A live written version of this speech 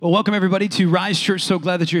Well, welcome everybody to Rise Church. So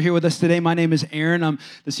glad that you're here with us today. My name is Aaron. I'm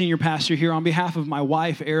the senior pastor here. On behalf of my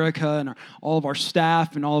wife, Erica, and all of our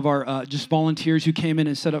staff and all of our just volunteers who came in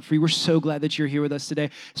and set up free, we're so glad that you're here with us today,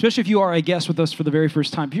 especially if you are a guest with us for the very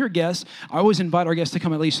first time. If you're a guest, I always invite our guests to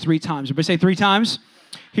come at least 3 times. Everybody say 3 times?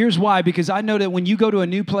 Here's why, because I know that when you go to a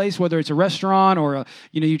new place, whether it's a restaurant or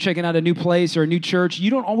you're checking out a new place or a new church, you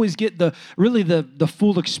don't always get the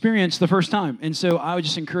full experience the first time. And so I would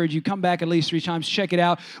just encourage you, come back at least 3 times, check it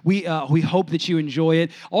out. We hope that you enjoy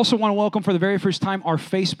it. Also want to welcome for the very first time our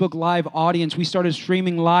Facebook Live audience. We started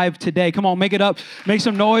streaming live today. Come on, make it up, make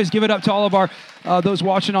some noise, give it up to all of our those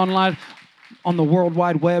watching online on the World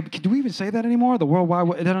Wide Web. Do we even say that anymore? The World Wide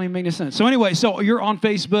Web? It doesn't even make any sense. So anyway, so you're on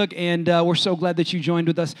Facebook, and we're so glad that you joined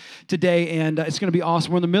with us today, and it's going to be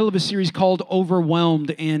awesome. We're in the middle of a series called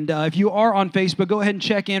Overwhelmed, and if you are on Facebook, go ahead and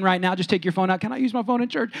check in right now. Just take your phone out. Can I use my phone in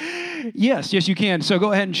church? Yes, you can. So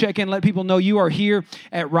go ahead and check in. Let people know you are here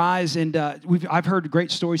at Rise, and I've heard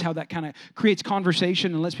great stories how that kind of creates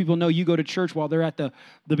conversation and lets people know you go to church while they're at the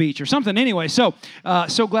beach or something. Anyway, so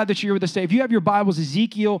glad that you're here with us today. If you have your Bibles,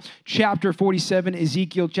 Ezekiel chapter 47.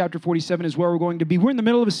 Ezekiel chapter 47 is where we're going to be. We're in the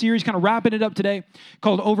middle of a series, kind of wrapping it up today,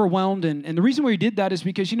 called Overwhelmed. And the reason we did that is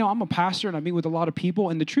because, I'm a pastor and I meet with a lot of people.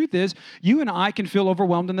 And the truth is, you and I can feel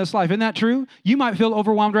overwhelmed in this life. Isn't that true? You might feel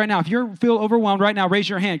overwhelmed right now. If you feel overwhelmed right now, raise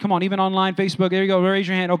your hand. Come on, even online, Facebook, there you go, raise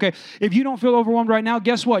your hand. Okay, if you don't feel overwhelmed right now,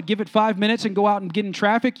 guess what? Give it 5 minutes and go out and get in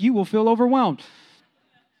traffic. You will feel overwhelmed.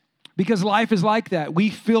 Because life is like that. We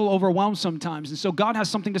feel overwhelmed sometimes. And so God has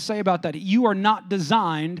something to say about that. You are not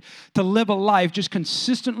designed to live a life just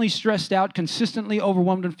consistently stressed out, consistently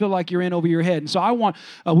overwhelmed, and feel like you're in over your head. And so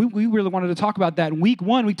we really wanted to talk about that. In week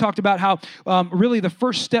 1, we talked about how really the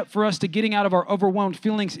first step for us to getting out of our overwhelmed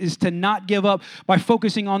feelings is to not give up by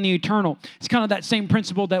focusing on the eternal. It's kind of that same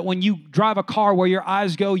principle that when you drive a car where your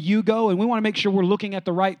eyes go, you go. And we want to make sure we're looking at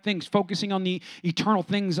the right things, focusing on the eternal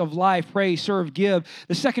things of life, pray, serve, give.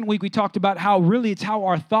 The second week, we talked about how really it's how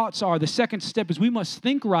our thoughts are. The second step is we must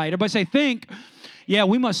think right. Everybody say think. Yeah,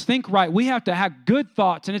 we must think right. We have to have good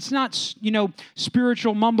thoughts. And it's not,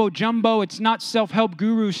 spiritual mumbo jumbo. It's not self-help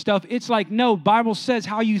guru stuff. It's like, no, Bible says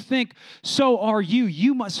how you think, so are you.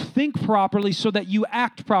 You must think properly so that you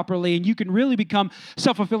act properly. And you can really become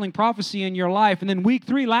self-fulfilling prophecy in your life. And then week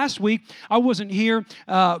 3, last week, I wasn't here.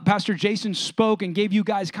 Pastor Jason spoke and gave you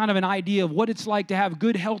guys kind of an idea of what it's like to have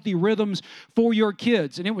good, healthy rhythms for your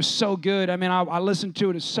kids. And it was so good. I mean, I listened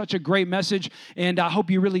to it. It's such a great message. And I hope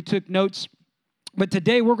you really took notes. But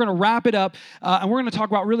today we're going to wrap it up, and we're going to talk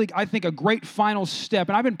about really, I think, a great final step.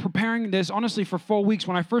 And I've been preparing this, honestly, for 4 weeks.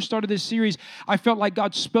 When I first started this series, I felt like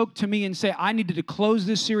God spoke to me and say I needed to close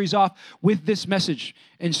this series off with this message.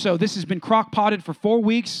 And so this has been crock-potted for 4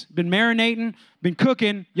 weeks, been marinating, been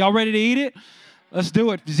cooking. Y'all ready to eat it? Let's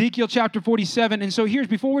do it. Ezekiel chapter 47. And so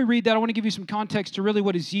before we read that, I want to give you some context to really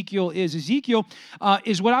what Ezekiel is. Ezekiel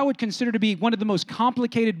is what I would consider to be one of the most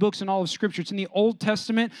complicated books in all of Scripture. It's in the Old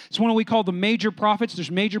Testament. It's one of what we call the major prophets.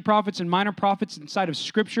 There's major prophets and minor prophets inside of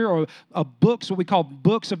Scripture, or books, what we call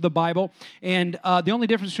books of the Bible. And the only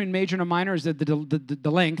difference between major and a minor is the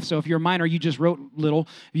length. So if you're a minor, you just wrote little.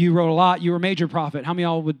 If you wrote a lot, you were a major prophet. How many of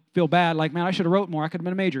y'all would feel bad? Like, man, I should have wrote more. I could have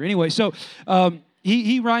been a major. Anyway, so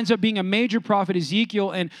He winds up being a major prophet,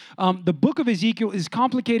 Ezekiel, and the book of Ezekiel is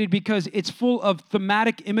complicated because it's full of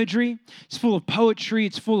thematic imagery, it's full of poetry,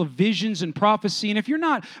 it's full of visions and prophecy. And if you're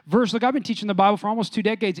not versed, like I've been teaching the Bible for almost 2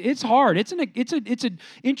 decades, it's hard. It's an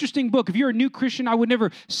interesting book. If you're a new Christian, I would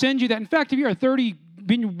never send you that. In fact, if you're a 30,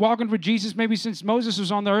 been walking with Jesus maybe since Moses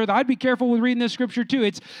was on the earth, I'd be careful with reading this scripture too.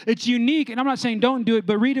 It's unique, and I'm not saying don't do it,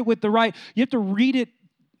 but read it with the right. You have to read it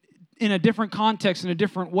in a different context, in a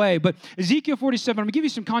different way. But Ezekiel 47, I'm going to give you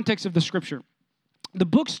some context of the scripture. The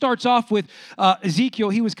book starts off with Ezekiel.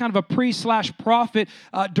 He was kind of a priest/prophet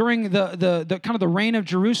during the kind of the reign of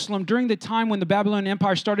Jerusalem, during the time when the Babylonian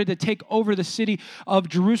Empire started to take over the city of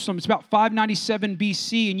Jerusalem. It's about 597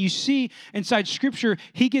 BC, and you see inside Scripture,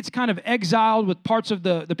 he gets kind of exiled with parts of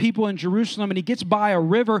the people in Jerusalem, and he gets by a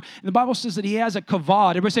river, and the Bible says that he has a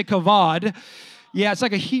kavod. Everybody say kavod. Yeah, it's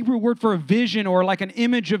like a Hebrew word for a vision or like an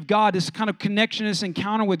image of God, this kind of connection, this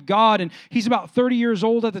encounter with God. And he's about 30 years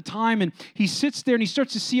old at the time, and he sits there and he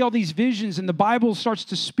starts to see all these visions, and the Bible starts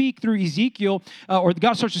to speak through Ezekiel, or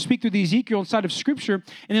God starts to speak through the Ezekiel inside of Scripture.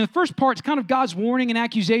 And in the first part, it's kind of God's warning and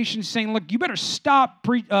accusation saying, look, you better stop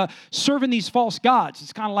serving these false gods.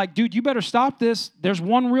 It's kind of like, dude, you better stop this. There's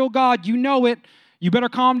one real God. You know it. You better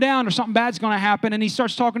calm down or something bad's going to happen. And he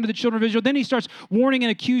starts talking to the children of Israel. Then he starts warning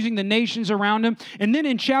and accusing the nations around him. And then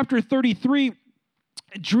in chapter 33,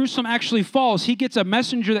 Jerusalem actually falls. He gets a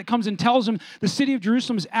messenger that comes and tells him the city of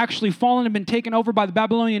Jerusalem has actually fallen and been taken over by the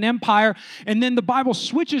Babylonian Empire. And then the Bible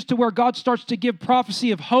switches to where God starts to give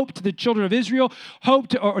prophecy of hope to the children of Israel, hope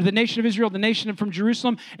to, or the nation of Israel, the nation from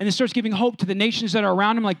Jerusalem, and then starts giving hope to the nations that are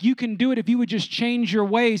around him, like you can do it if you would just change your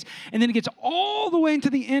ways. And then it gets all the way into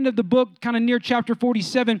the end of the book, kind of near chapter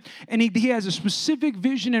 47, and he has a specific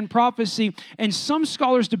vision and prophecy, and some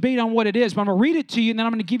scholars debate on what it is, but I'm going to read it to you, and then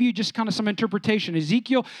I'm going to give you just kind of some interpretation.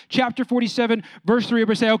 Ezekiel chapter 47, verse 3.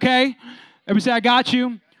 Everybody say, okay. Everybody say, I got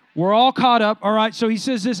you. We're all caught up. All right, so he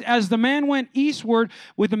says this, as the man went eastward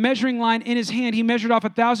with a measuring line in his hand, he measured off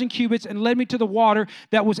 1,000 cubits and led me to the water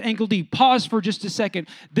that was ankle deep. Pause for just a second.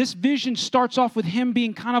 This vision starts off with him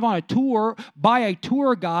being kind of on a tour by a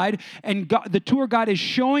tour guide, and the tour guide is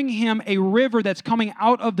showing him a river that's coming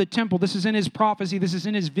out of the temple. This is in his prophecy. This is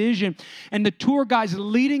in his vision, and the tour guide is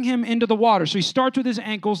leading him into the water. So he starts with his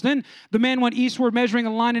ankles. Then the man went eastward, measuring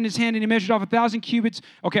a line in his hand, and he measured off 1,000 cubits.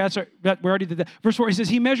 Okay, that's right. We already did that. Verse 4, he says,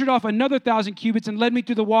 he measured off another 1,000 cubits and led me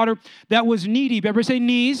through the water that was knee deep. Everybody say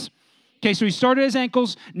knees. Okay, so he started at his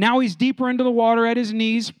ankles. Now he's deeper into the water at his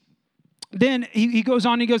knees. Then he goes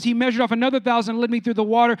on, he measured off another 1,000 and led me through the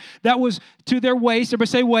water that was to their waist. Everybody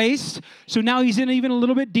say waist. So now he's in even a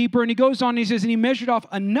little bit deeper, and he goes on, and he says, and he measured off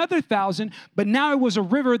another 1,000, but now it was a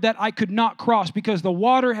river that I could not cross because the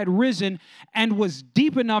water had risen and was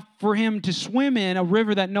deep enough for him to swim in, a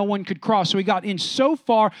river that no one could cross. So he got in so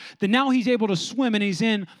far that now he's able to swim, and he's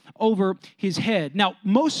in over his head. Now,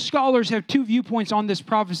 most scholars have two viewpoints on this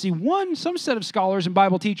prophecy. One, some set of scholars and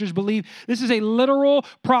Bible teachers believe this is a literal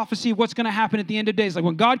prophecy of what's going to happen at the end of days. Like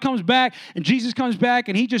when God comes back and Jesus comes back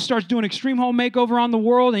and he just starts doing extreme home makeover on the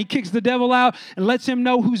world and he kicks the devil out and lets him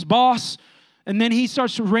know who's boss. And then he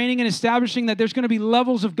starts reigning and establishing that there's going to be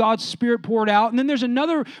levels of God's Spirit poured out. And then there's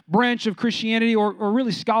another branch of Christianity or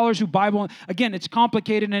really scholars who Bible, again, it's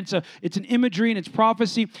complicated and it's an imagery and it's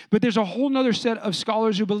prophecy. But there's a whole other set of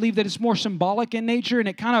scholars who believe that it's more symbolic in nature, and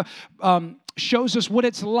it kind of shows us what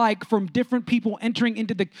it's like from different people entering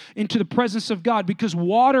into the presence of God, because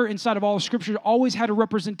water inside of all of Scripture always had a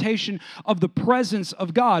representation of the presence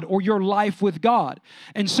of God or your life with God.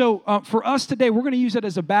 And so for us today, we're going to use that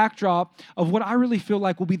as a backdrop of what I really feel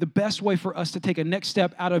like will be the best way for us to take a next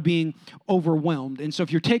step out of being overwhelmed. And so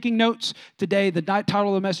if you're taking notes today, the title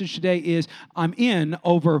of the message today is I'm in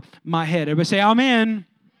over my head. Everybody say, I'm in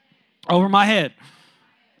over my head.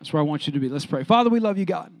 That's where I want you to be. Let's pray. Father, we love you,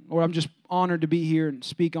 God. Lord, I'm just honored to be here and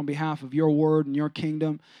speak on behalf of your word and your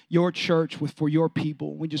kingdom, your church, for your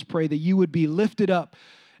people. We just pray that you would be lifted up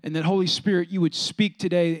and that, Holy Spirit, you would speak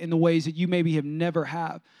today in the ways that you maybe have never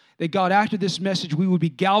have. That, God, after this message, we would be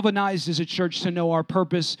galvanized as a church to know our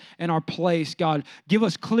purpose and our place. God, give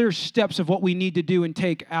us clear steps of what we need to do and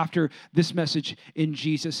take after this message in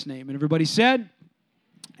Jesus' name. And everybody said,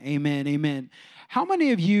 amen, amen. How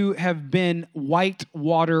many of you have been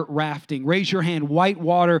whitewater rafting? Raise your hand,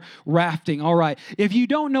 whitewater rafting. All right. If you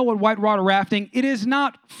don't know what whitewater rafting, it is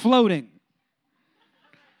not floating.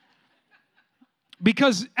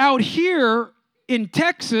 Because out here in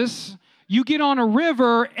Texas, you get on a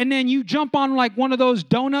river and then you jump on like one of those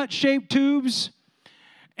donut-shaped tubes.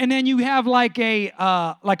 And then you have like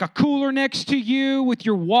a cooler next to you with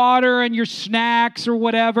your water and your snacks or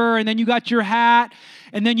whatever. And then you got your hat.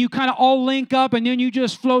 And then you kind of all link up and then you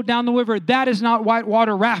just float down the river. That is not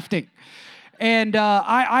whitewater rafting. And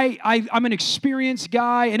I'm an experienced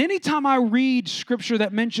guy. And anytime I read scripture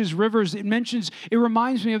that mentions rivers, it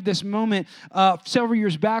reminds me of this moment several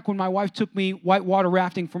years back when my wife took me whitewater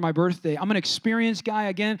rafting for my birthday. I'm an experienced guy.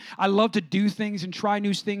 Again, I love to do things and try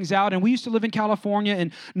new things out. And we used to live in California.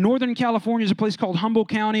 And Northern California is a place called Humboldt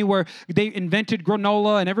County where they invented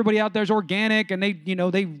granola, and everybody out there is organic, and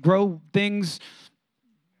they grow things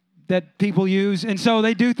that people use, and so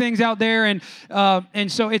they do things out there, and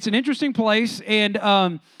so it's an interesting place. And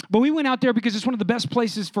but we went out there because it's one of the best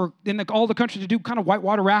places in all the country to do kind of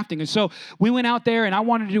whitewater rafting. And so we went out there, and I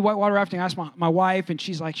wanted to do whitewater rafting. I asked my wife, and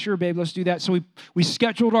she's like, "Sure, babe, let's do that." So we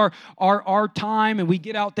scheduled our time, and we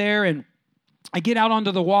get out there, and I get out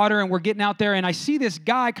onto the water, and we're getting out there, and I see this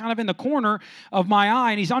guy kind of in the corner of my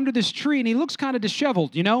eye, and he's under this tree, and he looks kind of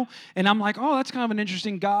disheveled, And I'm like, oh, that's kind of an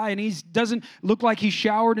interesting guy, and he doesn't look like he's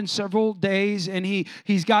showered in several days, and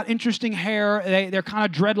he's got interesting hair. They're kind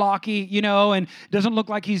of dreadlocky, and doesn't look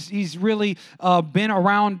like he's really been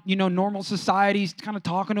around, normal society. He's kind of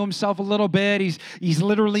talking to himself a little bit. He's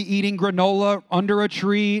literally eating granola under a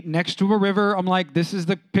tree next to a river. I'm like, this is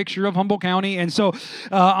the picture of Humboldt County, and so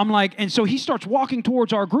I'm like, and so he starts starts walking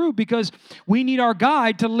towards our group because we need our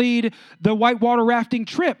guide to lead the whitewater rafting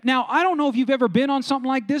trip. Now, I don't know if you've ever been on something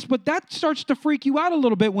like this, but that starts to freak you out a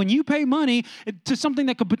little bit when you pay money to something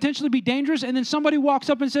that could potentially be dangerous, and then somebody walks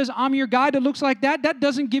up and says, I'm your guide that looks like that. That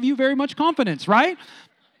doesn't give you very much confidence, right?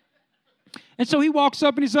 And so he walks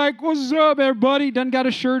up and he's like, what's up, everybody? He doesn't got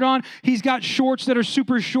a shirt on. He's got shorts that are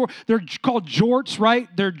super short. They're called jorts, right?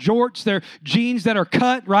 They're jorts. They're jeans that are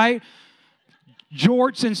cut, right?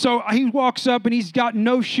 Jorts. And so he walks up and he's got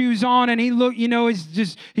no shoes on, and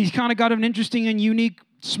he's kind of got an interesting and unique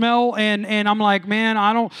smell. And I'm like, man,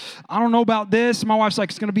 I don't know about this. My wife's like,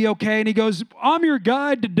 it's going to be okay. And he goes, I'm your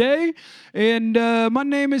guide today. And my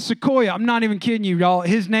name is Sequoia. I'm not even kidding you, y'all.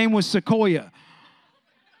 His name was Sequoia.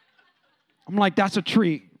 I'm like, that's a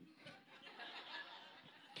tree.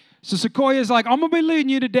 So Sequoia's like, I'm going to be leading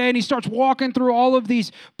you today. And he starts walking through all of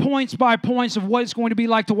these points by points of what it's going to be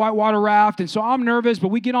like to whitewater raft. And so I'm nervous, but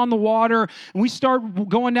we get on the water and we start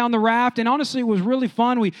going down the raft. And honestly, it was really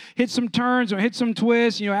fun. We hit some turns or hit some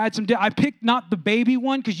twists, I picked not the baby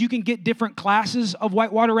one because you can get different classes of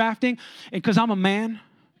whitewater rafting. And because I'm a man,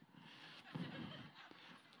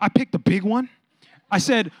 I picked the big one. I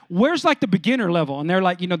said, where's like the beginner level? And they're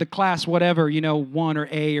like, the class whatever, 1 or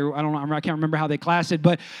A or I don't know, I can't remember how they classed it.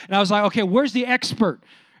 And I was like, okay, where's the expert?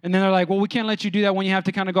 And then they're like, well, we can't let you do that when you have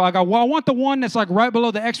to kind of go. I go, well, I want the one that's like right below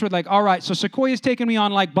the expert. Like, all right, so Sequoia's taking me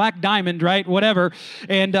on like Black Diamond, right, whatever,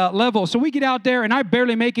 and level. So we get out there, and I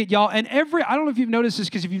barely make it, y'all. And I don't know if you've noticed this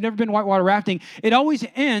because if you've never been whitewater rafting, it always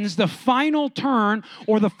ends, the final turn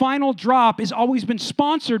or the final drop has always been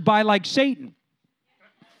sponsored by like Satan.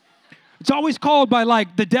 It's always called by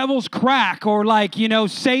like the devil's crack or like,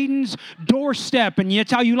 Satan's doorstep, and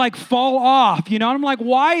it's how you like fall off, And I'm like,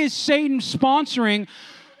 why is Satan sponsoring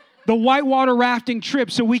the whitewater rafting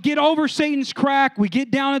trip? So we get over Satan's crack, we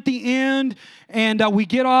get down at the end, and we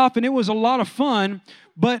get off, and it was a lot of fun.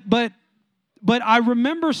 But I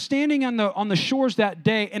remember standing on the shores that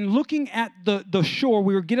day and looking at the shore.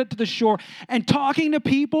 We were getting to the shore and talking to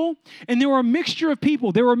people, and there were a mixture of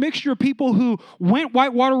people. There were a mixture of people who went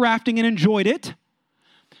whitewater rafting and enjoyed it.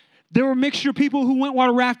 There were a mixture of people who went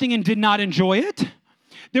whitewater rafting and did not enjoy it.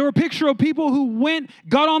 There were a picture of people who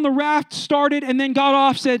got on the raft, started, and then got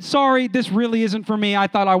off, said, sorry, this really isn't for me. I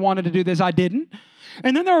thought I wanted to do this. I didn't.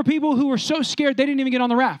 And then there were people who were so scared they didn't even get on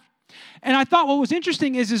the raft. And I thought what was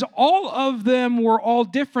interesting is all of them were all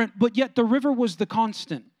different, but yet the river was the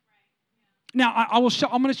constant. Now, I'm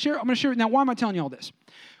going to share. Now, why am I telling you all this?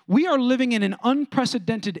 We are living in an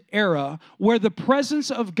unprecedented era where the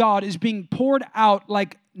presence of God is being poured out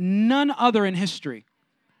like none other in history.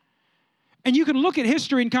 And you can look at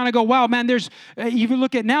history and kind of go, wow, man, if you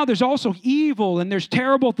look at now, there's also evil and there's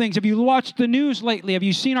terrible things. Have you watched the news lately? Have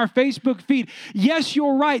you seen our Facebook feed? Yes,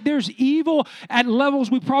 you're right. There's evil at levels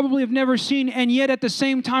we probably have never seen. And yet at the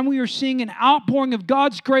same time, we are seeing an outpouring of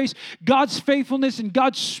God's grace, God's faithfulness, and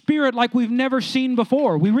God's Spirit like we've never seen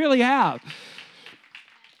before. We really have.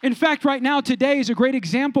 In fact, right now, today is a great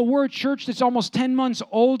example. We're a church that's almost 10 months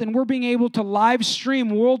old, and we're being able to live stream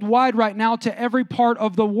worldwide right now to every part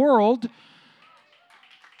of the world.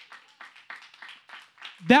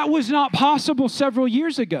 That was not possible several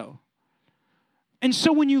years ago. And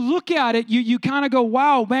so when you look at it, you kind of go,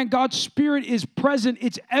 wow, man, God's Spirit is present,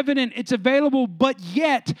 it's evident, it's available, but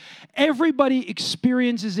yet everybody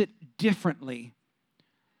experiences it differently.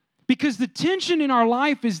 Because the tension in our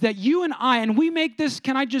life is that you and I, and we make this,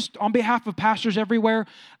 can I just, on behalf of pastors everywhere,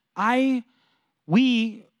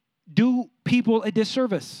 we do people a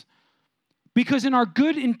disservice. Because in our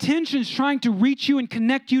good intentions trying to reach you and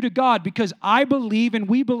connect you to God, because I believe and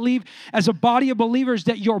we believe as a body of believers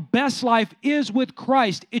that your best life is with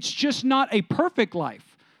Christ. It's just not a perfect life.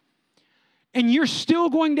 And you're still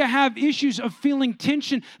going to have issues of feeling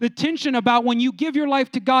tension, the tension about when you give your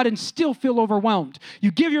life to God and still feel overwhelmed.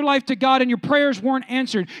 You give your life to God and your prayers weren't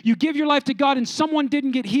answered. You give your life to God and someone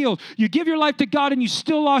didn't get healed. You give your life to God and you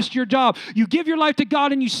still lost your job. You give your life to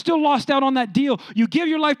God and you still lost out on that deal. You give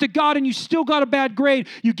your life to God and you still got a bad grade.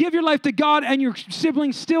 You give your life to God and your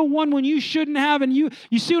sibling still won when you shouldn't have. And you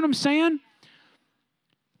see what I'm saying?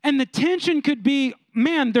 And the tension could be,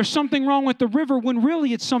 man, there's something wrong with the river when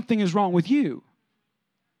really it's something is wrong with you.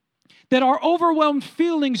 That our overwhelmed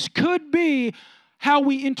feelings could be how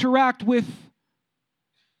we interact with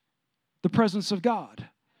the presence of God.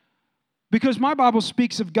 Because my Bible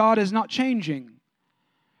speaks of God as not changing.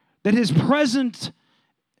 That His presence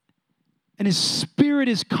and His Spirit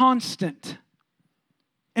is constant.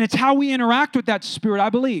 And it's how we interact with that Spirit, I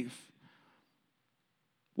believe,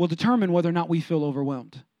 will determine whether or not we feel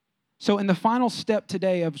overwhelmed. So in the final step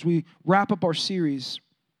today, as we wrap up our series,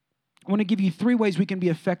 I want to give you 3 ways we can be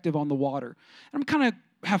effective on the water. And I'm kind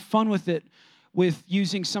of have fun with it, with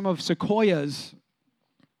using some of Sequoia's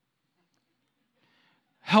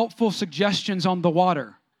helpful suggestions on the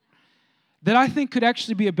water that I think could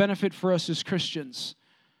actually be a benefit for us as Christians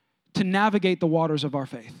to navigate the waters of our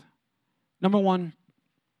faith. Number 1,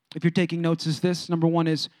 if you're taking notes, is this. Number 1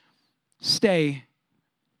 is stay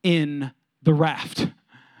in the raft.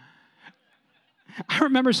 I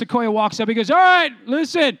remember Sequoia walks up, he goes, all right,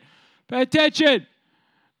 listen, pay attention.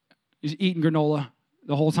 He's eating granola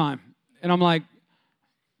the whole time. And I'm like,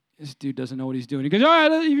 this dude doesn't know what he's doing. He goes, all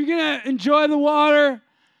right, if you're going to enjoy the water,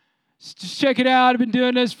 just check it out. I've been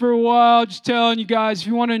doing this for a while. Just telling you guys, if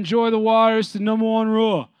you want to enjoy the water, it's the number 1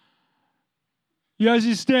 rule. You guys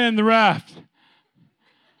just stay in the raft.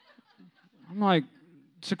 I'm like,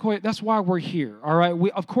 Sequoia, that's why we're here, all right?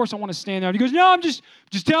 Of course I want to stand there. And he goes, no, I'm just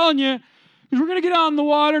telling you, because we're going to get out in the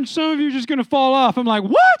water and some of you are just going to fall off. I'm like,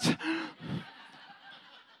 what?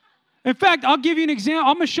 In fact, I'll give you an example.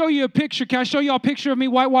 I'm going to show you a picture. Can I show you a picture of me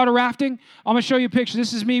whitewater rafting? I'm going to show you a picture.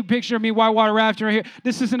 This is me, a picture of me whitewater rafting right here.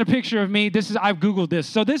 This isn't a picture of me. I've Googled this.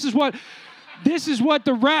 So this is what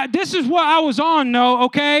I was on, no,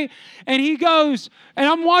 okay? And he goes, and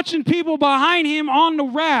I'm watching people behind him on the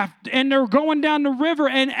raft, and they're going down the river,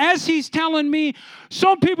 and as he's telling me,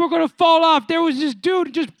 some people are going to fall off, there was this dude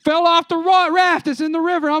who just fell off the raft that's in the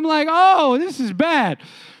river. I'm like, oh, this is bad.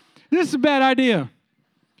 This is a bad idea.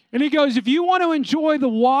 And he goes, if you want to enjoy the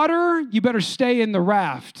water, you better stay in the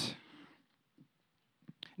raft.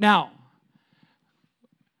 Now,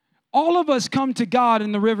 all of us come to God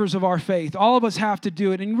in the rivers of our faith. All of us have to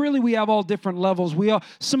do it. And really, we have all different levels.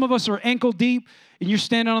 Some of us are ankle deep, and you're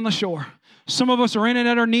standing on the shore. Some of us are in it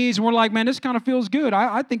at our knees, and we're like, man, this kind of feels good.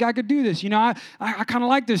 I think I could do this. I kind of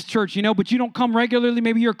like this church, but you don't come regularly.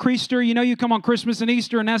 Maybe you're a Creaster, you come on Christmas and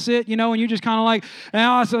Easter, and that's it, and you're just kind of like,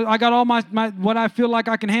 so I got all my what I feel like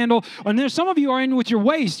I can handle. And there's some of you are in with your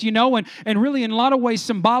waist, and really in a lot of ways,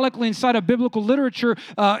 symbolically inside of biblical literature,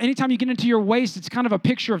 anytime you get into your waist, it's kind of a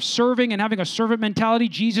picture of serving and having a servant mentality.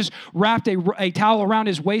 Jesus wrapped a towel around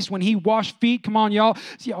his waist when he washed feet. Come on, y'all.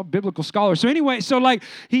 See, y'all biblical scholars. So anyway, so like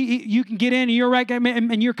you can get in, and you're right,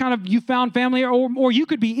 and you're you found family, or you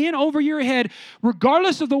could be in over your head.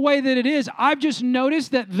 Regardless of the way that it is, I've just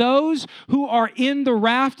noticed that those who are in the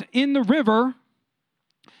raft, in the river,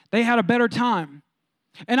 they had a better time.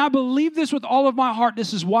 And I believe this with all of my heart.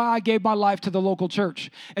 This is why I gave my life to the local church,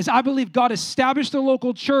 as I believe God established the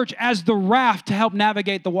local church as the raft to help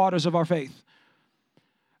navigate the waters of our faith.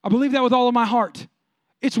 I believe that with all of my heart.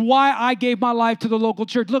 It's why I gave my life to the local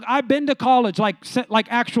church. Look, I've been to college, like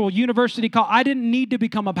actual university college. I didn't need to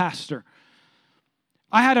become a pastor.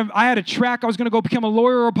 I had a track. I was going to go become a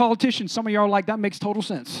lawyer or a politician. Some of y'all are like, that makes total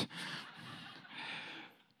sense.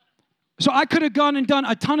 So I could have gone and done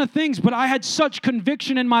a ton of things, but I had such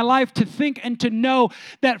conviction in my life to think and to know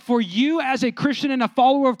that for you as a Christian and a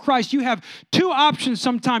follower of Christ, you have 2 options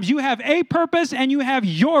sometimes. You have a purpose and you have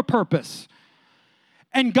your purpose.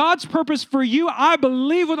 And God's purpose for you, I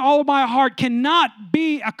believe with all of my heart, cannot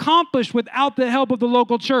be accomplished without the help of the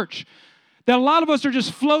local church. That a lot of us are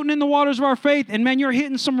just floating in the waters of our faith, and man, you're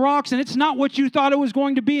hitting some rocks, and it's not what you thought it was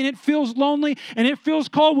going to be, and it feels lonely, and it feels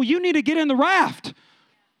cold. Well, you need to get in the raft.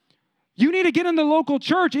 You need to get in the local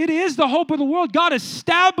church. It is the hope of the world. God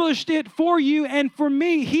established it for you and for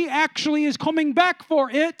me. He actually is coming back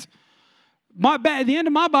for it. At the end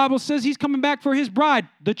of my Bible says he's coming back for his bride,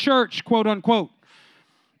 the church, quote unquote.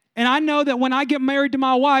 And I know that when I get married to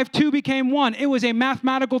my wife, 2 became 1. It was a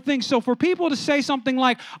mathematical thing. So for people to say something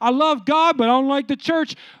like, I love God, but I don't like the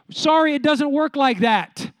church, sorry, it doesn't work like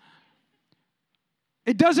that.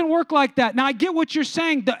 It doesn't work like that. Now, I get what you're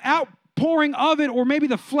saying. The outpouring of it, or maybe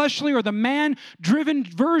the fleshly or the man-driven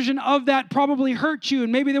version of that probably hurt you.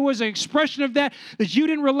 And maybe there was an expression of that you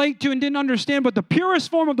didn't relate to and didn't understand. But the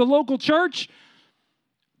purest form of the local church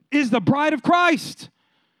is the bride of Christ.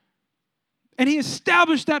 And he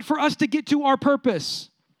established that for us to get to our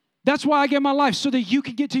purpose. That's why I gave my life, so that you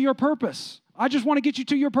can get to your purpose. I just want to get you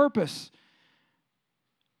to your purpose.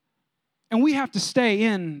 And we have to stay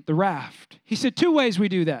in the raft. He said 2 ways we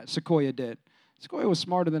do that, Sequoia did. Sequoia was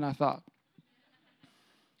smarter than I thought.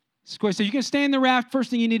 Sequoia said, you can stay in the raft.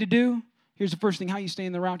 First thing you need to do, here's the first thing, how you stay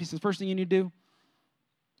in the raft. He said, the first thing you need to do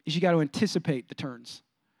is you got to anticipate the turns.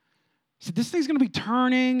 He said, this thing's going to be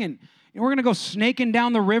turning, and we're going to go snaking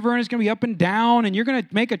down the river, and it's going to be up and down, and you're going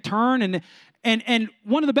to make a turn. And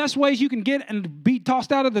one of the best ways you can get and be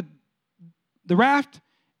tossed out of the raft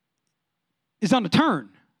is on the turn.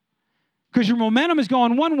 Because your momentum is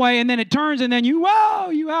going one way, and then it turns, and then you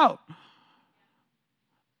out.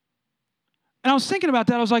 And I was thinking about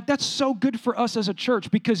that. I was like, that's so good for us as a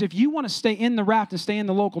church, because if you want to stay in the raft and stay in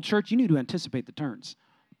the local church, you need to anticipate the turns.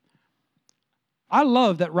 I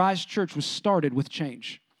love that Rise Church was started with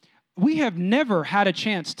change. We have never had a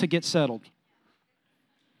chance to get settled.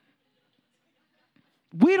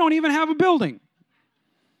 We don't even have a building.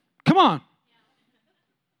 Come on.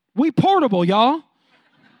 We portable, y'all.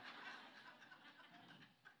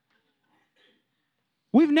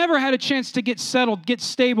 We've never had a chance to get settled, get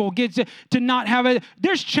stable, to not have it.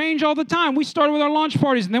 There's change all the time. We started with our launch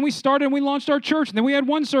parties, and then we started and we launched our church, and then we had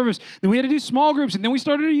one service, then we had to do small groups, and then we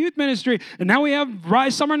started a youth ministry, and now we have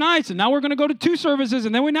Rise Summer Nights, and now we're going to go to 2 services,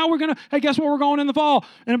 and then we're going to, hey, guess what? We're going in the fall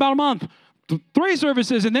in about a month. 3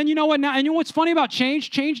 services, and then you know what now? And you know what's funny about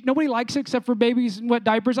change? Change, nobody likes it except for babies and wet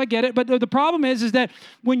diapers. I get it, but the problem is that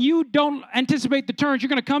when you don't anticipate the turns, you're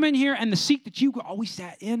going to come in here, and the seat that you always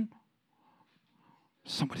sat in,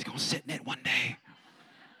 somebody's going to sit in it one day.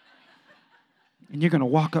 And you're going to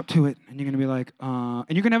walk up to it, and you're going to be like, and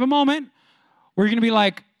you're going to have a moment where you're going to be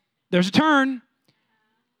like, there's a turn.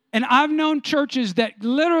 And I've known churches that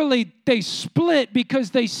literally they split because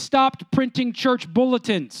they stopped printing church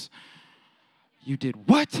bulletins. You did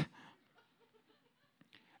what?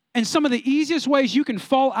 And some of the easiest ways you can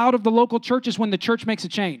fall out of the local church is when the church makes a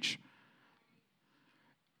change.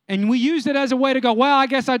 And we used it as a way to go, well, I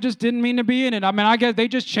guess I just didn't mean to be in it. I mean, I guess they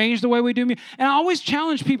just changed the way we do. And I always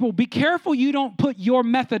challenge people, be careful you don't put your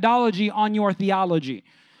methodology on your theology,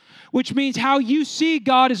 which means how you see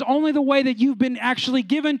God is only the way that you've been actually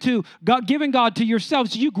given God to yourself.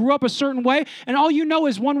 So you grew up a certain way, and all you know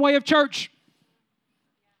is one way of church.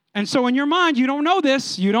 And so in your mind, you don't know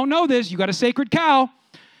this. You got a sacred cow.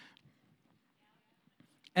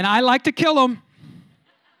 And I like to kill them.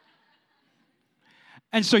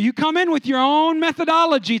 And so you come in with your own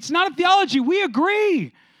methodology. It's not a theology. We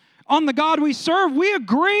agree on the God we serve. We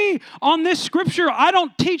agree on this scripture. I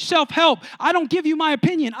don't teach self-help. I don't give you my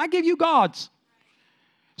opinion. I give you God's.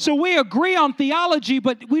 So we agree on theology,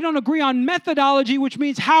 but we don't agree on methodology, which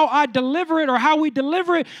means how I deliver it or how we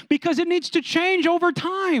deliver it, because it needs to change over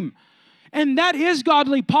time. And that is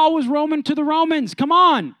godly. Paul was Roman to the Romans. Come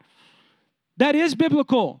on. That is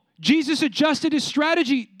biblical. Jesus adjusted his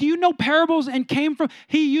strategy. Do you know parables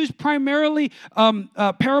he used primarily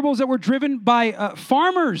parables that were driven by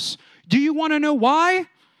farmers. Do you want to know why?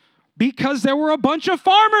 Because there were a bunch of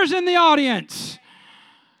farmers in the audience.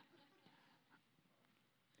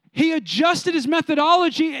 He adjusted his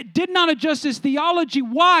methodology, did not adjust his theology.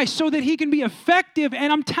 Why? So that he can be effective.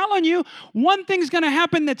 And I'm telling you, one thing's going to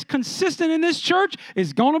happen that's consistent in this church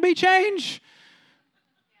is going to be change.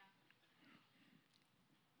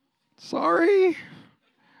 Sorry.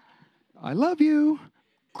 I love you.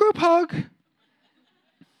 Group hug.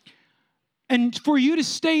 And for you to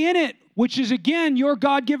stay in it, which is, again, your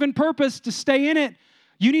God-given purpose to stay in it,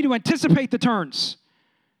 you need to anticipate the turns.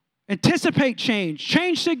 Anticipate change.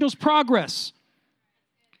 Change signals progress.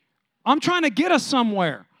 I'm trying to get us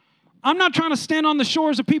somewhere. I'm not trying to stand on the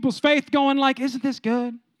shores of people's faith going like, isn't this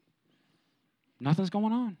good? Nothing's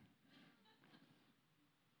going on.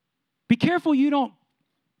 Be careful you don't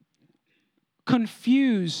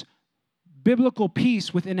confuse biblical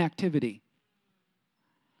peace with inactivity.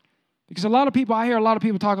 Because I hear a lot of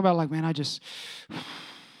people talk about like, man, I didn't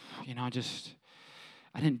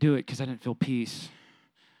do it because I didn't feel peace.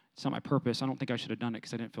 It's not my purpose. I don't think I should have done it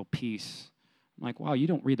because I didn't feel peace. I'm like, wow, you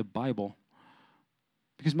don't read the Bible.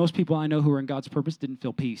 Because most people I know who are in God's purpose didn't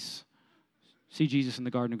feel peace. See Jesus in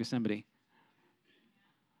the Garden of Gethsemane.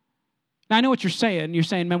 Now, I know what you're saying. You're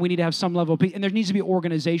saying, man, we need to have some level of peace. And there needs to be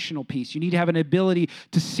organizational peace. You need to have an ability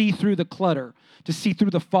to see through the clutter, to see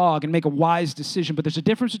through the fog and make a wise decision. But there's a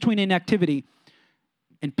difference between inactivity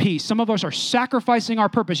and peace. Some of us are sacrificing our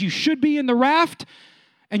purpose. You should be in the raft,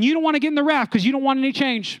 and you don't want to get in the raft because you don't want any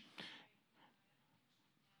change.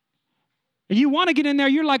 And you want to get in there.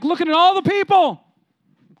 You're like looking at all the people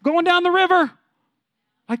going down the river.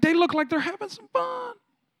 Like they look like they're having some fun.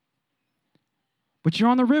 But you're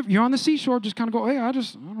on the river, you're on the seashore, just kind of go, hey,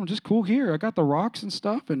 I'm just cool here. I got the rocks and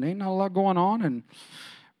stuff, and ain't not a lot going on, and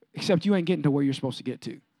except you ain't getting to where you're supposed to get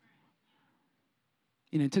to.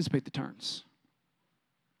 You anticipate the turns.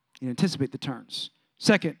 You anticipate the turns.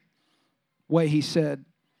 Second way he said,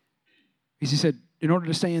 in order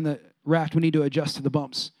to stay in the raft, we need to adjust to the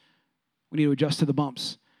bumps. We need to adjust to the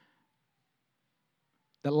bumps.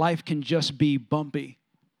 That life can just be bumpy.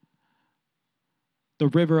 The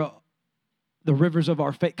rivers of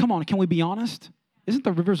our faith. Come on, can we be honest? Isn't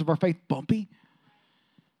the rivers of our faith bumpy?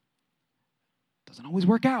 Doesn't always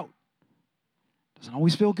work out. Doesn't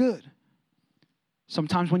always feel good.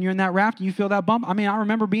 Sometimes when you're in that raft and you feel that bump, I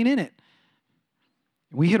remember being in it.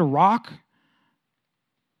 We hit a rock.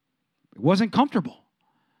 It wasn't comfortable.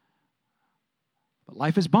 But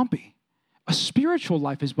life is bumpy. A spiritual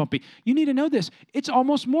life is bumpy. You need to know this. It's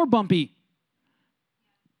almost more bumpy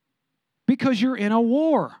because you're in a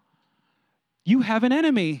war. You have an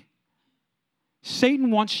enemy.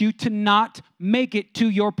 Satan wants you to not make it to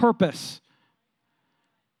your purpose.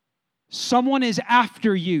 Someone is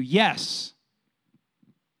after you, yes.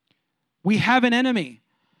 We have an enemy.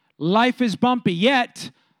 Life is bumpy,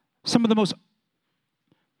 yet some of the most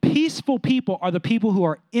peaceful people are the people who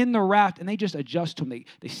are in the raft and they just adjust to them.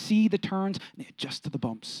 They see the turns and they adjust to the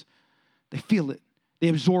bumps. They feel it. They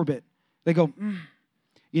absorb it. They go,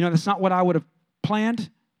 that's not what I would have planned,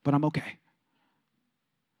 but I'm okay.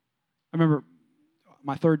 I remember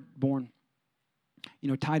my third born,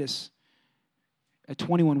 Titus, at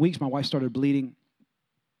 21 weeks, my wife started bleeding.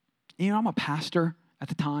 I'm a pastor at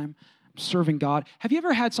the time. I'm serving God. Have you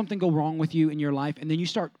ever had something go wrong with you in your life, and then you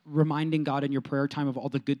start reminding God in your prayer time of all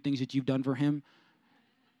the good things that you've done for Him?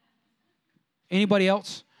 Anybody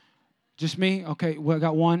else? Just me? Okay, we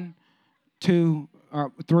got 1, 2,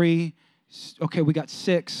 3. Okay, we got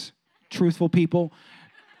 6 truthful people.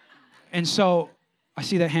 And so, I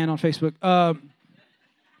see that hand on Facebook.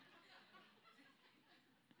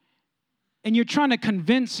 And you're trying to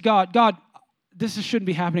convince God, this shouldn't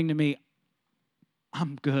be happening to me.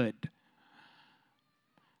 I'm good.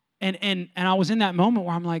 And I was in that moment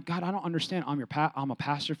where I'm like, God, I don't understand. I'm a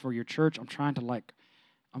pastor for your church. I'm trying to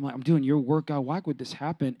I'm doing your work, God. Why would this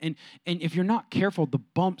happen? And if you're not careful, the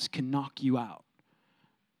bumps can knock you out.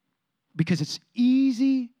 Because it's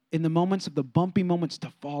easy in the moments of the bumpy moments to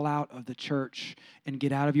fall out of the church and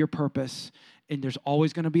get out of your purpose. And there's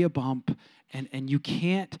always going to be a bump. And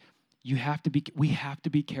we have to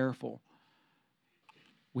be careful.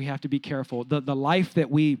 We have to be careful. The life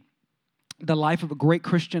of a great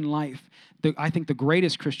Christian life, I think the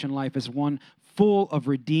greatest Christian life is one full of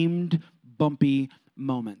redeemed, bumpy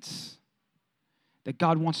moments. That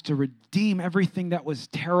God wants to redeem everything that was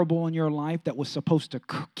terrible in your life, that was supposed to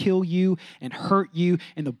kill you and hurt you,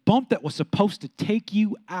 and the bump that was supposed to take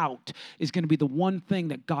you out is going to be the one thing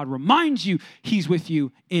that God reminds you He's with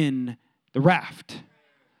you in the raft.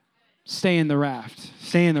 Stay in the raft.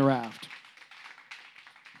 Stay in the raft.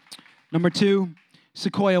 Number 2,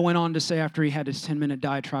 Sequoia went on to say, after he had his 10-minute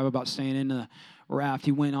diatribe about staying in the raft,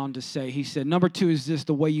 he went on to say, he said, number 2 is this: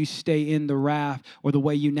 the way you stay in the raft, or the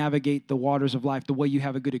way you navigate the waters of life, the way you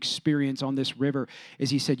have a good experience on this river, is,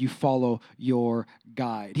 he said, you follow your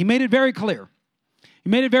guide. He made it very clear. He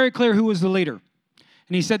made it very clear who was the leader.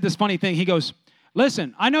 And he said this funny thing. He goes,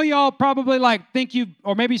 listen, I know y'all probably think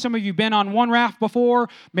or maybe some of you been on one raft before.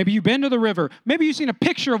 Maybe you've been to the river. Maybe you've seen a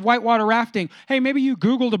picture of whitewater rafting. Hey, maybe you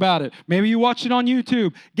Googled about it. Maybe you watched it on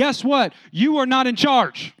YouTube. Guess what? You are not in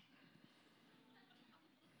charge.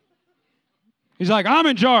 He's like, I'm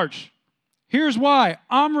in charge. Here's why.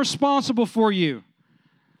 I'm responsible for you.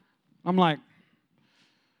 I'm like,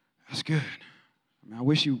 that's good. I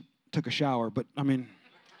wish you took a shower, but I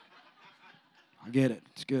get it.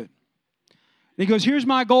 It's good. And he goes, here's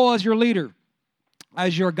my goal as your leader,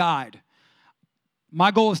 as your guide. My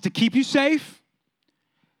goal is to keep you safe,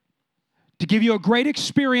 to give you a great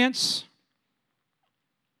experience,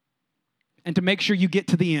 and to make sure you get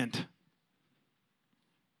to the end.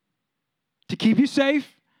 To keep you safe,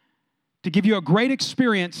 to give you a great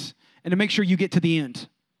experience, and to make sure you get to the end.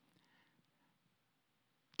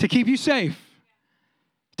 To keep you safe,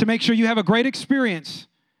 to make sure you have a great experience,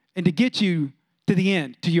 and to get you to the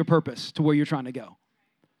end, to your purpose, to where you're trying to go.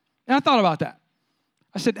 And I thought about that.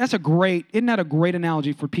 I said, isn't that a great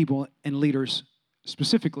analogy for people and leaders,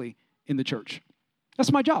 specifically in the church?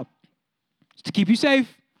 That's my job. It's to keep you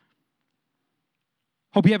safe.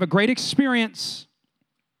 Hope you have a great experience,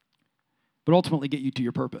 but ultimately get you to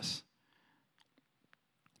your purpose.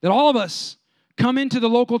 That all of us come into the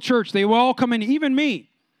local church. They will all come in, even me.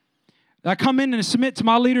 I come in and submit to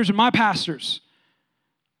my leaders and my pastors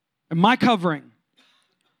and my covering.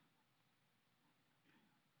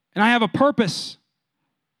 And I have a purpose.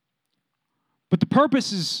 But the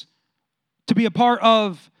purpose is to be a part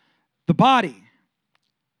of the body.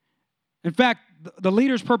 In fact, the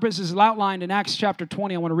leader's purpose is outlined in Acts chapter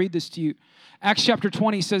 20. I want to read this to you. Acts chapter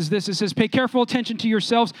 20 says this. It says, pay careful attention to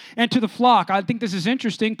yourselves and to the flock. I think this is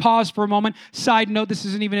interesting. Pause for a moment. Side note, this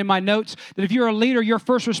isn't even in my notes, that if you're a leader, your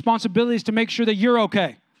first responsibility is to make sure that you're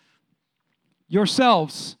okay.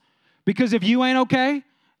 Yourselves. Because if you ain't okay,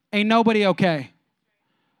 ain't nobody okay.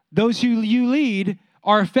 Those who you lead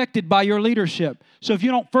are affected by your leadership. So if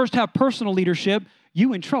you don't first have personal leadership,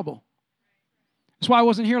 you in trouble. That's why I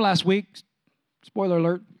wasn't here last week. Spoiler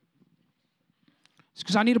alert. It's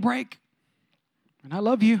because I need a break. And I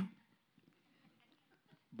love you.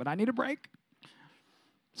 but I need a break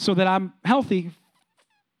so that I'm healthy.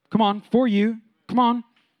 Come on, for you. Come on.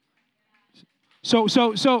 So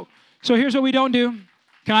here's what we don't do.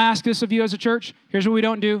 Can I ask this of you as a church? Here's what we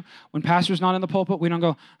don't do. When pastor's not in the pulpit, we don't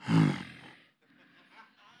go,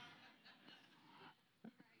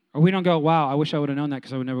 or we don't go, wow, I wish I would have known that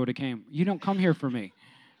because I would never would have came. You don't come here for me.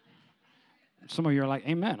 Some of you are like,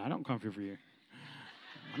 amen, I don't come here for you.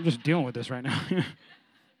 I'm just dealing with this right now.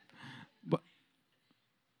 But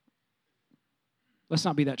let's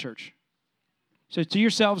not be that church. So to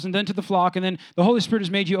yourselves and then to the flock, and then the Holy Spirit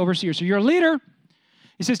has made you overseers. So you're a leader.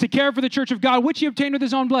 It says to care for the church of God, which he obtained with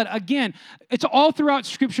his own blood. Again, it's all throughout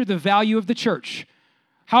Scripture the value of the church.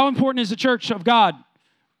 How important is the church of God?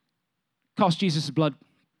 Cost Jesus' blood.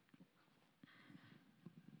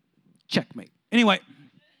 Checkmate. Anyway,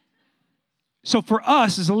 so for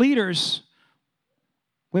us as leaders,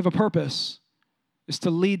 we have a purpose. Is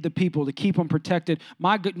to lead the people, to keep them protected.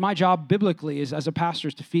 My job biblically is as a pastor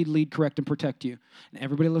is to feed, lead, correct, and protect you. And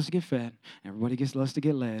everybody loves to get fed. And everybody loves to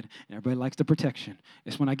get led. And everybody likes the protection.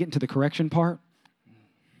 It's when I get into the correction part,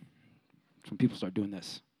 it's when people start doing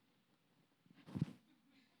this.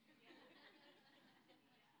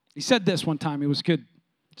 He said this one time. It was good.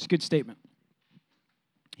 It's a good statement.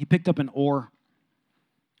 He picked up an oar.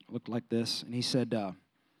 It looked like this. And he said,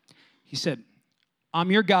 I'm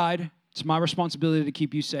your guide. It's my responsibility to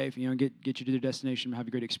keep you safe, get you to the destination and have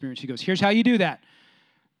a great experience. He goes, here's how you do that.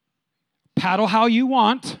 Paddle how you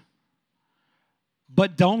want,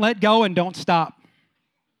 but don't let go and don't stop.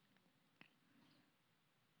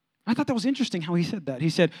 I thought that was interesting how he said that. He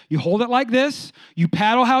said, you hold it like this, you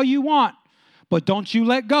paddle how you want, but don't you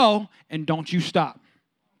let go and don't you stop.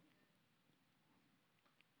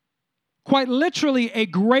 Quite literally a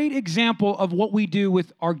great example of what we do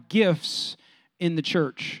with our gifts in the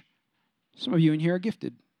church. Some of you in here are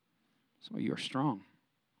gifted. Some of you are strong.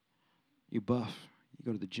 You buff. You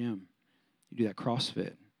go to the gym. You do that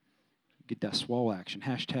CrossFit. Get that swole action.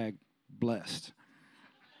 Hashtag blessed.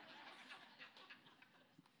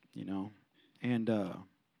 And there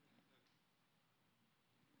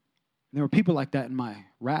were people like that in my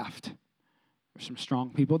raft. There were some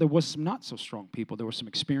strong people. There was some not so strong people. There were some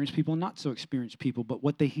experienced people and not so experienced people. But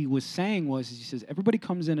what he was saying was, he says, everybody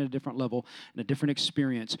comes in at a different level and a different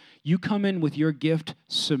experience. You come in with your gift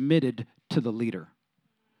submitted to the leader.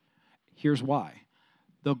 Here's why.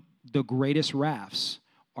 The greatest rafts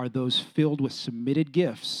are those filled with submitted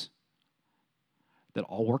gifts that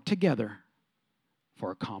all work together for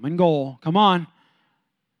a common goal. Come on.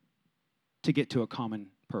 To get to a common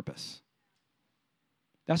purpose.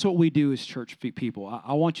 That's what we do as church people.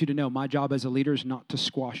 I want you to know my job as a leader is not to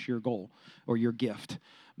squash your goal or your gift.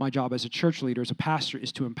 My job as a church leader, as a pastor,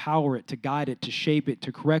 is to empower it, to guide it, to shape it,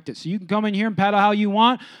 to correct it. So you can come in here and paddle how you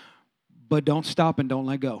want, but don't stop and don't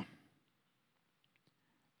let go.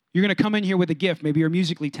 You're going to come in here with a gift. Maybe you're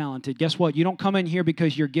musically talented. Guess what? You don't come in here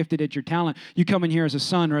because you're gifted at your talent. You come in here as a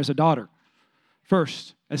son or as a daughter.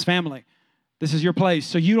 First, as family. This is your place.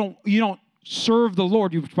 So you don't serve the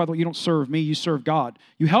Lord. By the way, you don't serve me. You serve God.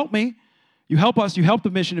 You help me. You help us. You help the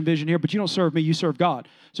mission and vision here, but you don't serve me. You serve God.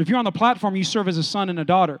 So if you're on the platform, you serve as a son and a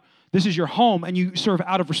daughter. This is your home, and you serve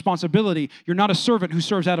out of responsibility. You're not a servant who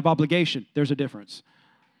serves out of obligation. There's a difference.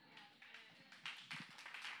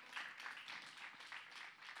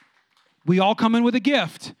 We all come in with a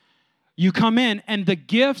gift. You come in, and the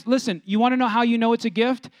gift, listen, you want to know how you know it's a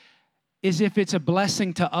gift? Is if it's a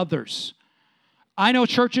blessing to others. I know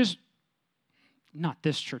churches, not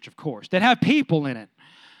this church, of course, that have people in it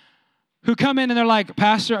who come in and they're like,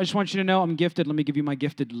 Pastor, I just want you to know I'm gifted. Let me give you my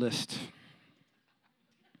gifted list.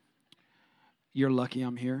 You're lucky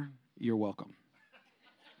I'm here. You're welcome.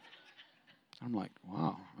 I'm like,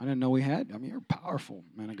 wow, I didn't know we had. I mean, you're powerful,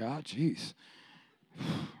 man of God. Jeez.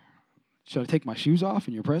 Should I take my shoes off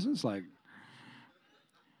in your presence?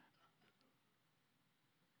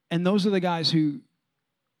 And those are the guys who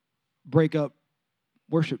break up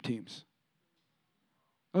worship teams.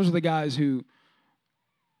 Those are the guys who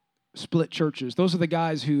split churches. Those are the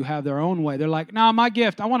guys who have their own way. They're like, no, my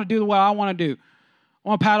gift, I want to do what I want to do. I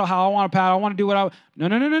want to paddle how I want to paddle. I want to do what I...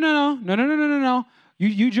 No.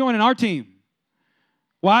 You join in our team.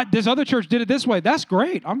 Well, this other church did it this way. That's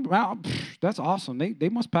great. That's awesome. They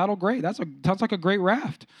must paddle great. Sounds like a great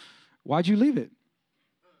raft. Why'd you leave it?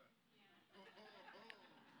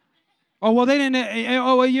 Oh, well, they didn't... and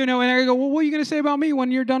I go, well, what are you going to say about me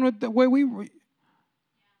when you're done with the way we...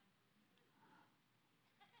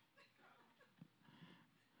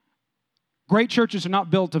 Great churches are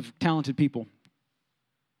not built of talented people.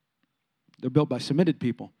 They're built by submitted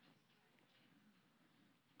people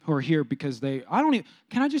who are here because can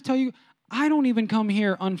I just tell you, I don't even come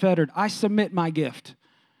here unfettered. I submit my gift.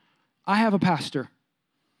 I have a pastor.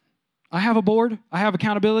 I have a board. I have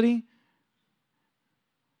accountability.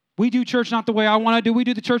 We do church not the way I want to do. We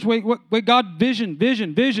do the church way God vision.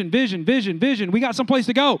 We got someplace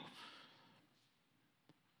to go.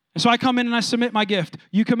 And so I come in and I submit my gift.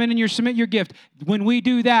 You come in and you submit your gift. When we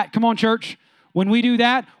do that, come on, church. When we do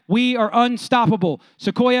that, we are unstoppable.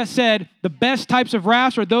 Sequoia said the best types of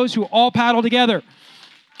rafts are those who all paddle together.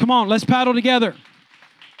 Come on, let's paddle together.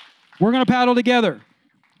 We're going to paddle together.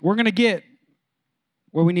 We're going to get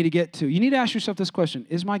where we need to get to. You need to ask yourself this question.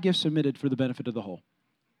 Is my gift submitted for the benefit of the whole?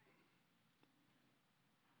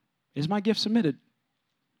 Is my gift submitted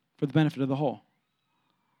for the benefit of the whole?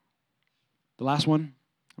 The last one,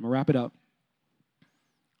 I'm going to wrap it up.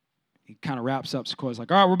 He kind of wraps up. Sequoia's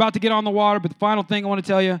like, all right, we're about to get on the water, but the final thing I want to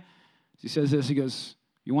tell you, he says this, he goes,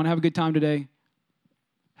 you want to have a good time today?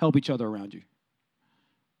 Help each other around you.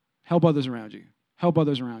 Help others around you. Help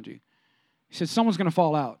others around you. He said, someone's going to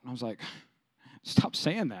fall out. And I was like, stop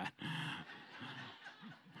saying that.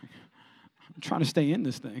 I'm trying to stay in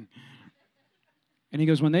this thing. And he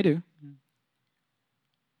goes, when they do,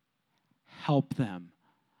 help them.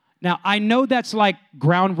 Now, I know that's like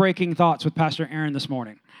groundbreaking thoughts with Pastor Aaron this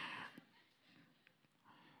morning.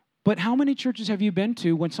 But how many churches have you been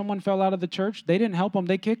to when someone fell out of the church? They didn't help them,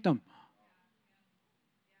 they kicked them.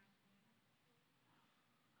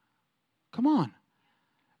 Come on.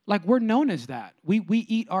 Like we're known as that. We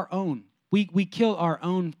eat our own. We kill our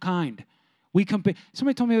own kind.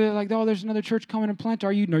 Somebody told me, like, oh, there's another church coming and plant.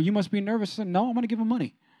 Are you? No, you must be nervous. I said, no, I'm going to give them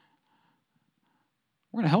money.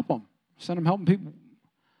 We're going to help them. Send them helping people.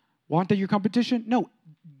 Want they your competition? No,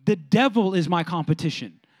 the devil is my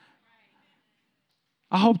competition.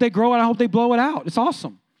 I hope they grow it. I hope they blow it out. It's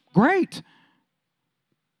awesome. Great.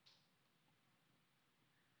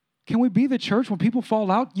 Can we be the church when people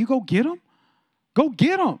fall out? You go get them? Go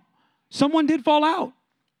get them. Someone did fall out.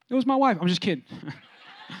 It was my wife. I'm just kidding.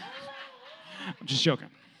 I'm just joking.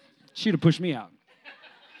 She'd have pushed me out.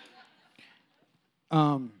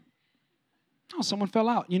 Oh, someone fell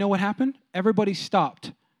out. You know what happened? Everybody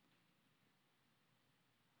stopped.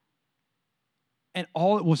 And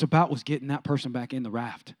all it was about was getting that person back in the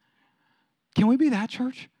raft. Can we be that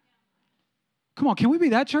church? Come on, can we be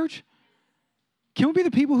that church? Can we be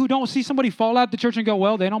the people who don't see somebody fall out the church and go,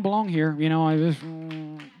 well, they don't belong here. You know,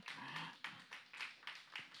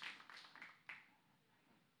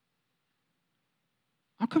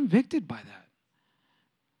 I'm convicted by that.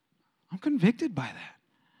 I'm convicted by that.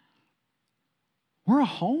 We're a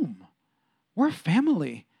home. We're a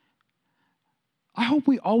family. I hope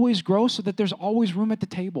we always grow so that there's always room at the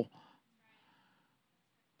table.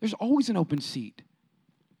 There's always an open seat.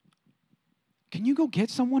 Can you go get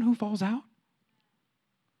someone who falls out?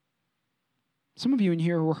 Some of you in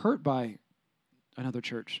here were hurt by another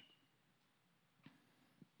church.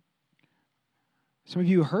 Some of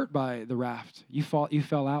you were hurt by the raft. You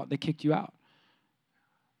fell out, they kicked you out.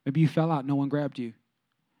 Maybe you fell out, no one grabbed you.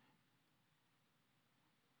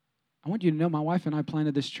 I want you to know my wife and I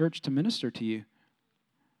planted this church to minister to you.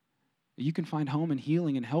 You can find home and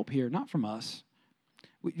healing and help here, not from us.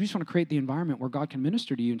 We just want to create the environment where God can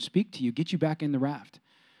minister to you and speak to you, get you back in the raft,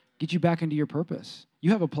 get you back into your purpose.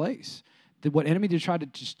 You have a place. That what enemy did try to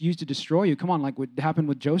just use to destroy you, come on, like what happened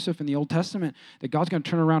with Joseph in the Old Testament, that God's going to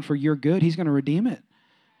turn around for your good. He's going to redeem it.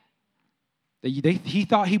 He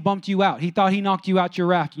thought he bumped you out. He thought he knocked you out your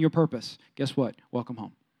raft and your purpose. Guess what? Welcome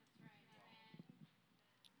home.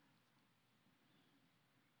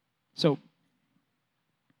 So,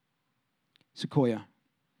 Sequoia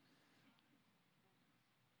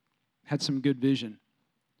had some good vision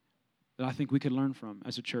that I think we could learn from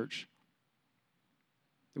as a church.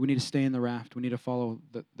 That we need to stay in the raft. We need to follow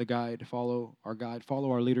the guide, follow our guide,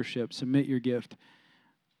 follow our leadership, submit your gift,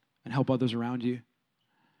 and help others around you.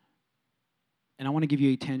 And I want to give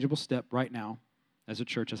you a tangible step right now as a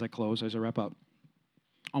church, as I close, as I wrap up,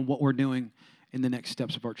 on what we're doing in the next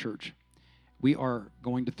steps of our church. We are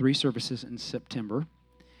going to 3 services in September,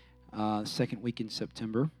 second week in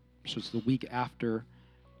September. So it's the week after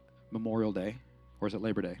Memorial Day, or is it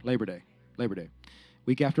Labor Day? Labor Day.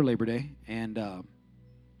 Week after Labor Day, and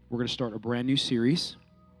we're going to start a brand new series,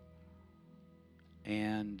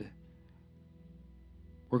 and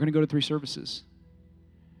we're going to go to 3 services,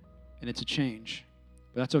 and it's a change,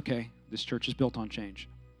 but that's okay. This church is built on change.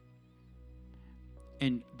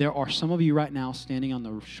 And there are some of you right now standing on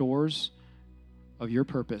the shores of your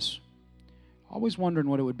purpose, always wondering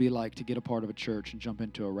what it would be like to get a part of a church and jump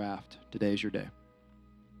into a raft. Today is your day.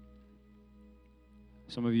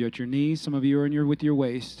 Some of you at your knees, some of you are with your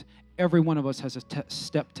waist, Every one of us has a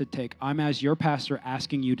step to take. I'm, as your pastor,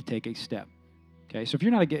 asking you to take a step. Okay, so if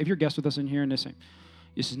you're if you're a guest with us in here and this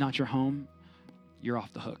is not your home, you're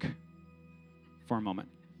off the hook for a moment.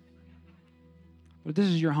 But if this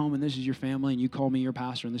is your home and this is your family and you call me your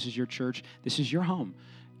pastor and this is your church, this is your home.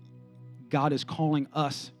 God is calling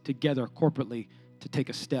us together corporately to take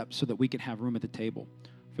a step so that we can have room at the table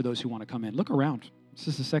for those who want to come in. Look around. This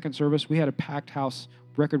is the second service. We had a packed house,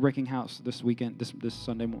 record-breaking house this weekend, this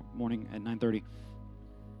Sunday morning at 9:30.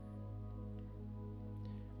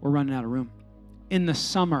 We're running out of room. In the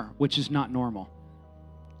summer, which is not normal.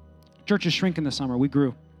 Churches shrink in the summer. We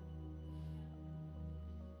grew.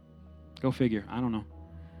 Go figure. I don't know.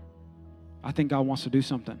 I think God wants to do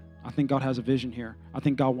something. I think God has a vision here. I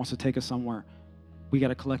think God wants to take us somewhere. We got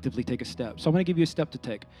to collectively take a step. So I'm going to give you a step to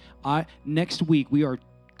take. Next week, we are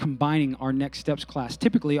combining our Next Steps class.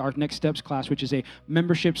 Typically, our Next Steps class, which is a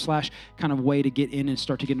membership / kind of way to get in and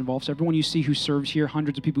start to get involved. So everyone you see who serves here,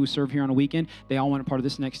 hundreds of people who serve here on a weekend, they all want a part of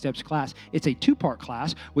this Next Steps class. It's a 2-part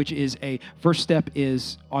class, which is first step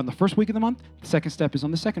is on the first week of the month. The second step is on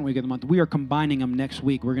the second week of the month. We are combining them next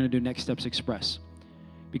week. We're going to do Next Steps Express,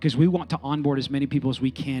 because we want to onboard as many people as we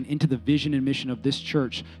can into the vision and mission of this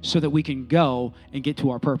church so that we can go and get to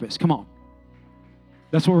our purpose. Come on.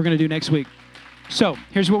 That's what we're going to do next week. So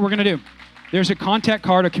here's what we're going to do. There's a contact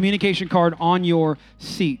card, a communication card on your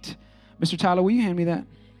seat. Mr. Tyler, will you hand me that?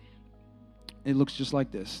 It looks just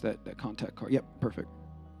like this, that contact card. Yep, perfect.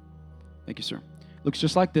 Thank you, sir. Looks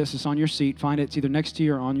just like this. It's on your seat. Find it. It's either next to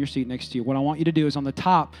you or on your seat next to you. What I want you to do is on the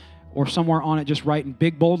top or somewhere on it, just write in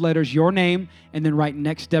big, bold letters your name and then write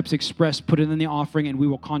Next Steps Express, put it in the offering, and we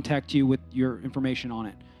will contact you with your information on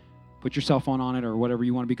it. Put your cell phone on it or whatever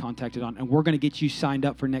you want to be contacted on. And we're going to get you signed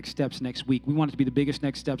up for Next Steps next week. We want it to be the biggest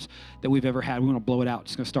Next Steps that we've ever had. We want to blow it out.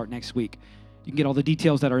 It's going to start next week. You can get all the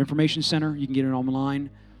details at our information center. You can get it online.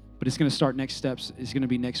 But it's going to start Next Steps. It's going to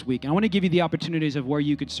be next week. And I want to give you the opportunities of where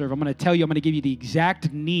you could serve. I'm going to give you the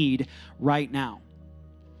exact need right now.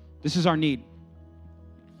 This is our need.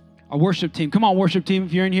 Our worship team. Come on, worship team.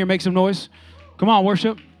 If you're in here, make some noise. Come on,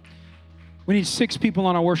 worship. We need 6 people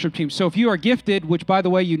on our worship team. So if you are gifted, which, by the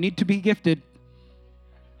way, you need to be gifted.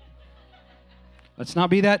 Let's not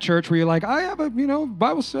be that church where you're like, I have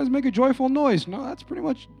Bible says make a joyful noise. No, that's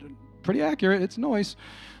pretty accurate. It's noise.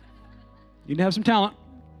 You need to have some talent.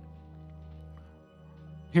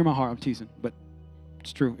 Hear my heart. I'm teasing, but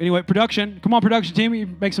it's true. Anyway, production. Come on, production team. You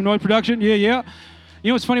make some noise, production. Yeah. You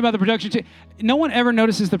know what's funny about the production team? No one ever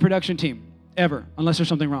notices the production team, ever, unless there's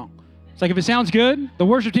something wrong. It's like if it sounds good, the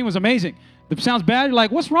worship team was amazing. If it sounds bad, you're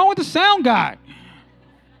like, what's wrong with the sound guy?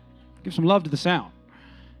 Give some love to the sound.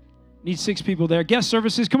 Need 6 people there. Guest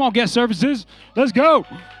services. Come on, guest services. Let's go.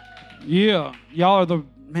 Yeah. Y'all are the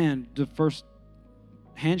first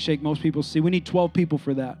handshake most people see. We need 12 people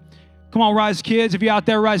for that. Come on, Rise Kids. If you're out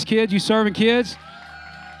there, Rise Kids, you serving kids?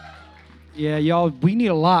 Yeah, y'all, we need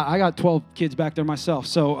a lot. I got 12 kids back there myself.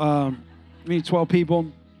 So we need 12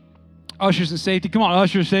 people. Ushers and safety. Come on,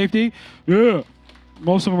 ushers, safety. Yeah.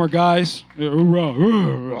 Most of them are guys. Yeah,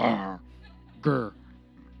 hoorah. Grr.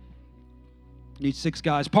 Need 6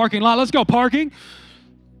 guys. Parking lot. Let's go, parking.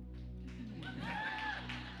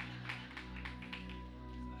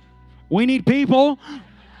 We need people.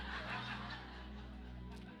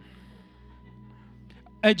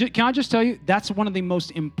 Can I just tell you, that's one of the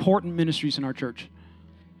most important ministries in our church.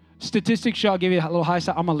 Statistics show, I'll give you a little high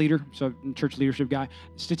side. I'm a leader, so I'm a church leadership guy.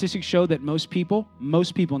 Statistics show that most people,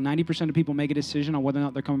 90% of people make a decision on whether or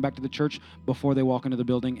not they're coming back to the church before they walk into the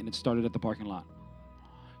building, and it started at the parking lot.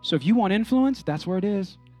 So if you want influence, that's where it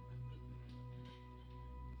is.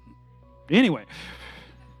 Anyway,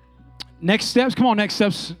 Next Steps. Come on, Next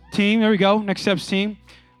Steps team. There we go, Next Steps team.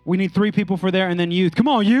 We need 3 people for there, and then youth. Come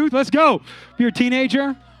on, youth, let's go. If you're a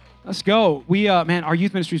teenager, let's go. We, our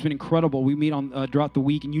youth ministry has been incredible. We meet on throughout the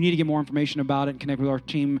week, and you need to get more information about it and connect with our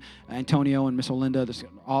team, Antonio and Miss Olinda. This is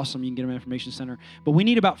awesome. You can get them at Information Center. But we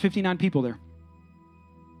need about 59 people there.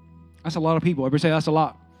 That's a lot of people. Everybody say that's a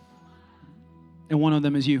lot. And one of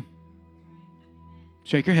them is you.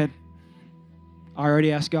 Shake your head. I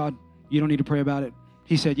already asked God. You don't need to pray about it.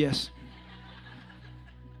 He said yes.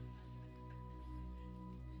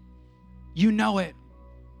 You know it.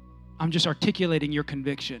 I'm just articulating your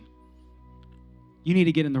conviction. You need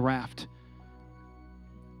to get in the raft.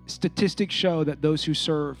 Statistics show that those who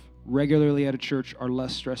serve regularly at a church are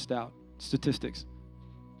less stressed out. Statistics.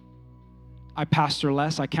 I pastor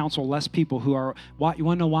less. I counsel less people who are, why? You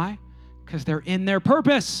want to know why? Because they're in their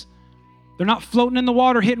purpose. They're not floating in the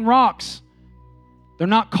water hitting rocks. They're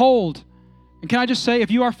not cold. And can I just say, if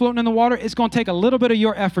you are floating in the water, it's going to take a little bit of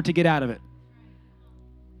your effort to get out of it.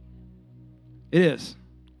 It is.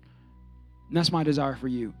 And that's my desire for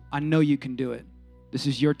you. I know you can do it. This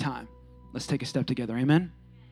is your time. Let's take a step together. Amen.